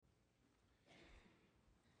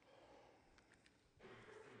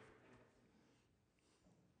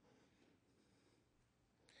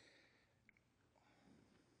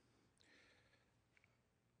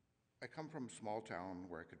I come from a small town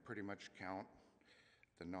where I could pretty much count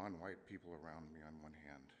the non-white people around me on one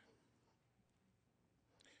hand.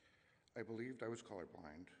 I believed I was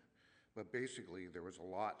colorblind, but basically there was a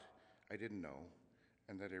lot I didn't know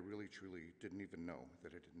and that I really truly didn't even know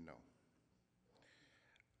that I didn't know.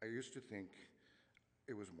 I used to think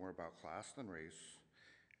it was more about class than race,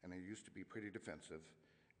 and I used to be pretty defensive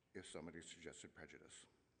if somebody suggested prejudice.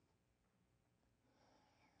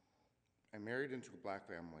 I married into a black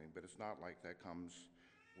family, but it's not like that comes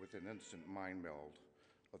with an instant mind meld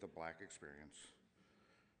of the black experience.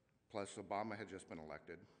 Plus, Obama had just been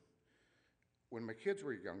elected. When my kids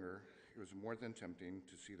were younger, it was more than tempting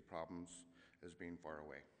to see the problems as being far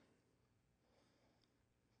away.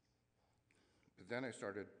 But then I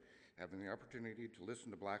started having the opportunity to listen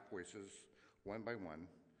to black voices one by one,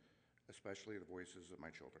 especially the voices of my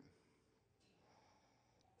children.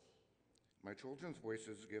 My children's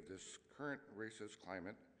voices give this current racist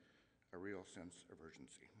climate a real sense of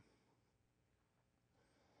urgency.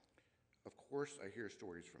 Of course, I hear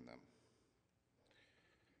stories from them.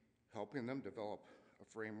 Helping them develop a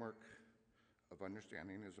framework of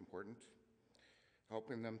understanding is important.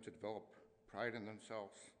 Helping them to develop pride in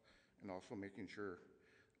themselves and also making sure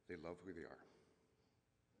they love who they are.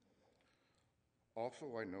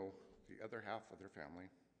 Also, I know the other half of their family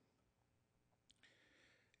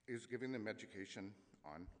is giving them education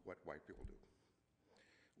on what white people do,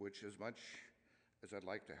 which as much as I'd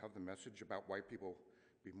like to have the message about white people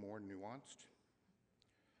be more nuanced,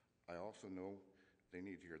 I also know they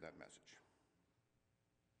need to hear that message.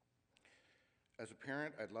 As a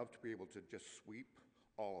parent, I'd love to be able to just sweep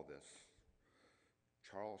all of this,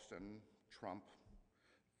 Charleston, Trump,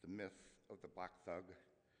 the myth of the black thug,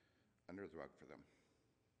 under the rug for them.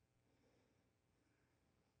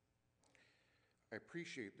 I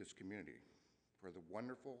appreciate this community for the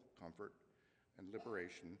wonderful comfort and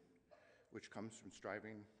liberation which comes from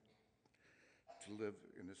striving to live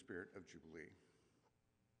in the spirit of Jubilee.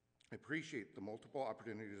 I appreciate the multiple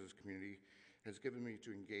opportunities this community has given me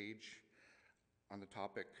to engage on the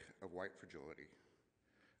topic of white fragility.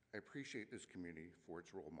 I appreciate this community for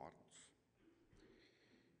its role models.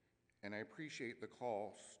 And I appreciate the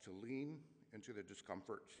calls to lean into the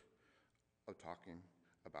discomfort of talking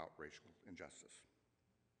about racial injustice.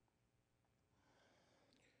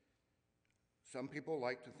 Some people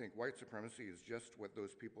like to think white supremacy is just what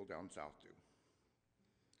those people down south do.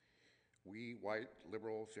 We white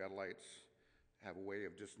liberal Seattleites have a way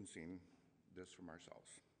of distancing this from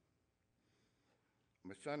ourselves.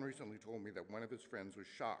 My son recently told me that one of his friends was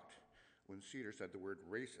shocked when Cedar said the word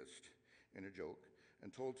racist in a joke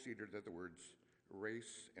and told Cedar that the words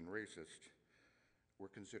race and racist were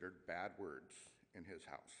considered bad words in his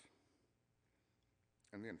house.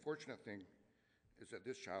 And the unfortunate thing is that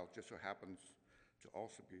this child just so happens to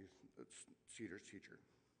also be Cedar's teacher.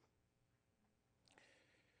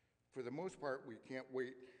 For the most part, we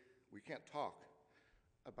can't talk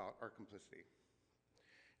about our complicity.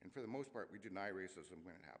 And for the most part, we deny racism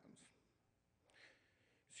when it happens.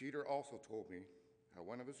 Cedar also told me how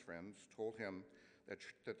one of his friends told him that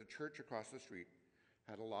the church across the street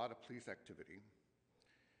had a lot of police activity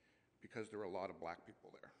because there were a lot of black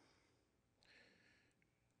people there.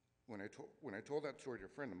 When I told that story to a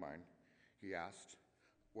friend of mine, he asked,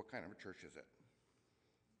 "What kind of a church is it?"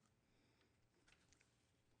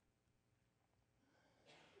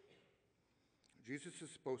 Jesus is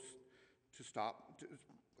supposed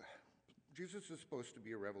to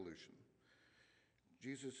be a revolution.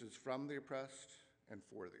 Jesus is from the oppressed and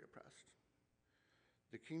for the oppressed.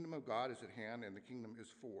 The kingdom of God is at hand, and the kingdom is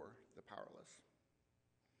for the powerless.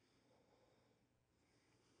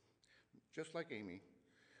 Just like Amy,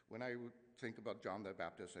 when I think about John the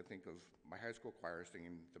Baptist, I think of my high school choir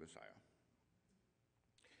singing the Messiah.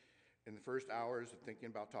 In the first hours of thinking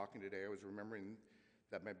about talking today, I was remembering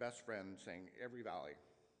that my best friend sang Every Valley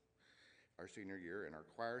our senior year, and our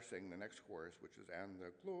choir sang the next chorus, which is, "And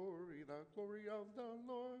the glory of the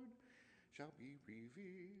Lord shall be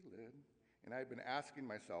revealed." And I'd been asking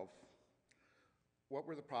myself, what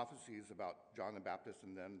were the prophecies about John the Baptist?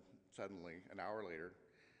 And then suddenly, an hour later,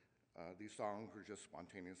 these songs were just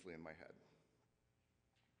spontaneously in my head.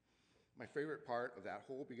 My favorite part of that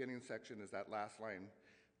whole beginning section is that last line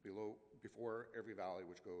before Every Valley,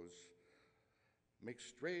 which goes, "Make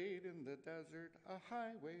straight in the desert a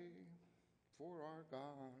highway for our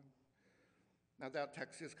God." Now that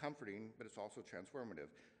text is comforting, but it's also transformative.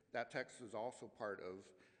 That text is also part of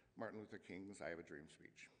Martin Luther King's I Have a Dream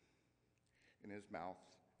speech. In his mouth,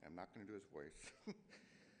 I'm not going to do his voice,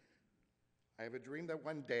 "I have a dream that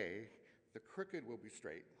one day the crooked will be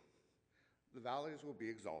straight, the valleys will be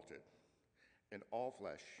exalted, and all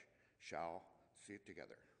flesh shall see it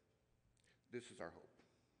together. This is our hope.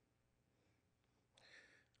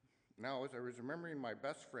 Now, as I was remembering my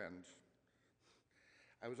best friend,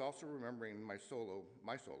 I was also remembering my solo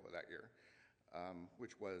that year,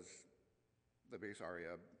 which was the bass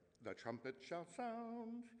aria, "The Trumpet Shall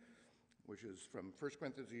Sound," which is from 1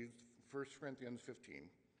 Corinthians 15.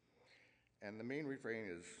 And the main refrain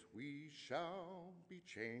is, "We shall be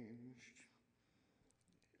changed."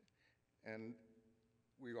 And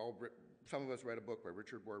some of us read a book by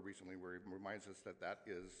Richard Ward recently where he reminds us that that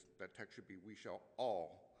text should be, "We shall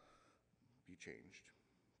all be changed."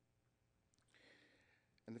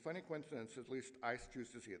 And the funny coincidence, at least I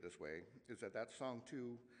choose to see it this way, is that that song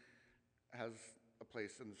too has a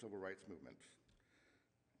place in the civil rights movement.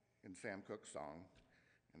 In Sam Cooke's song,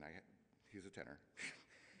 and he's a tenor.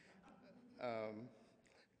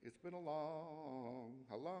 It's been a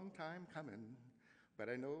long time coming, but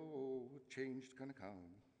I know change's gonna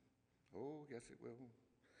come. Oh, yes, it will.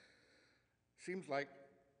 Seems like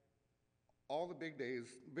all the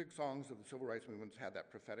big songs of the civil rights movements had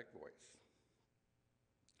that prophetic voice.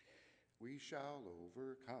 We shall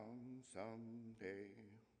overcome someday.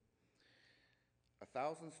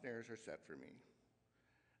 1,000 snares are set for me,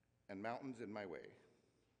 and mountains in my way.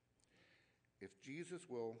 If Jesus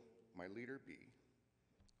will my leader be,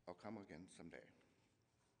 I'll come again someday.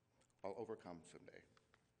 I'll overcome someday.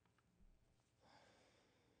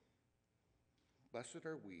 Blessed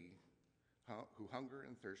are we who hunger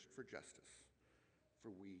and thirst for justice,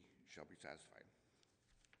 for we shall be satisfied.